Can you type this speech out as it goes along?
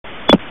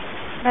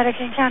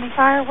Medican County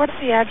Fire, what's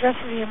the address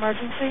of the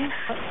emergency?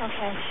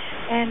 Okay.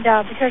 And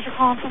because you're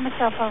calling from a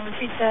cell phone,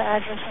 repeat the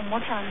address one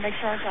more time to make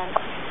sure I got it.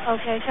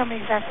 Okay, tell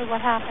me exactly what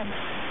happened.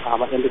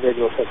 An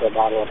individual took a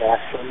bottle of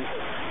aspirin,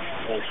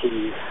 and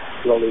she's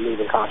slowly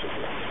losing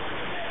consciousness.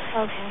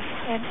 Okay.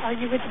 And are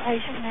you with the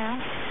patient now?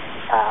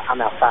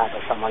 I'm outside,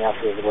 but someone else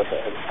is with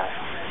her inside.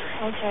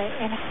 Okay.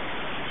 And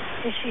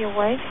is she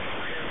awake?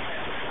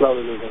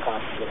 Slowly losing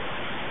consciousness.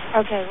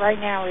 Okay,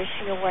 right now, is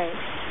she awake?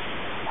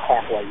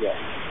 Halfway, yes.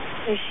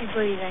 Is she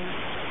breathing?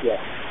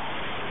 Yes.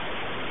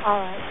 All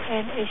right.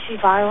 And is she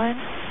violent?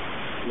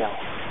 No.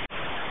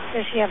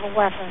 Does she have a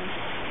weapon?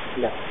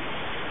 No.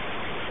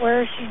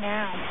 Where is she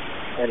now?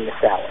 In the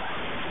shower.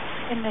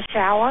 In the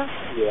shower?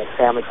 Yeah, the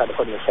family tried to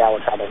put her in the shower,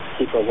 tried to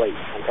keep her awake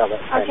until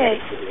the Okay.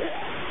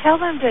 Tell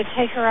them to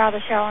take her out of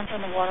the shower and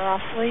turn the water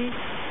off, please.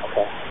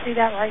 Okay. Do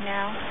that right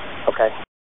now. Okay.